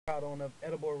proud owner of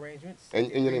Edible Arrangements, And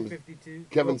your name is 6352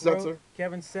 Kevin York Road. Setzer?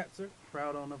 Kevin Setzer,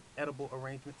 proud owner of Edible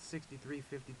Arrangements,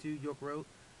 6352 York Road.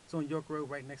 It's on York Road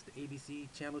right next to ABC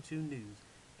Channel 2 News.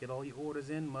 Get all your orders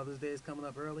in. Mother's Day is coming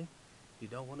up early. You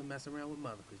don't want to mess around with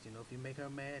mother because you know if you make her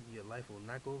mad, your life will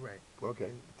not go right. Okay.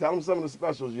 Tell them some of the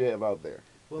specials you have out there.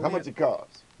 Well, How we have much it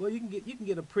costs? well you can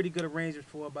get a pretty good arrangement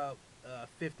for about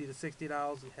 $50 to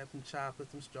 $60. We have some chocolate,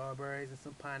 some strawberries, and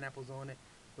some pineapples on it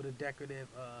with a decorative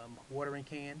watering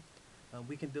can.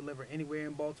 We can deliver anywhere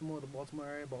in Baltimore, the Baltimore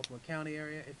area, Baltimore County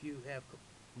area. If you have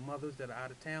mothers that are out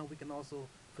of town, we can also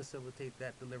facilitate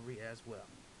that delivery as well.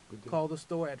 Call the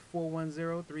store at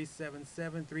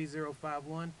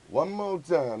 410-377-3051. One more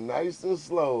time, nice and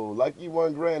slow, like you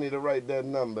want Granny to write that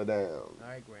number down. All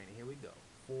right, Granny, here we go.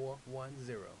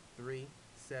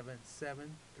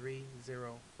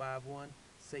 410-377-3051.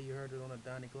 Say you heard it on a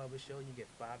Donnie Glover show, and you get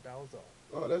 $5 off.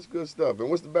 Oh, that's good stuff. And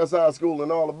what's the best high school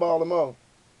in all of Baltimore?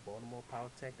 Baltimore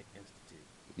Polytechnic Institute.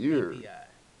 Yeah. BPI.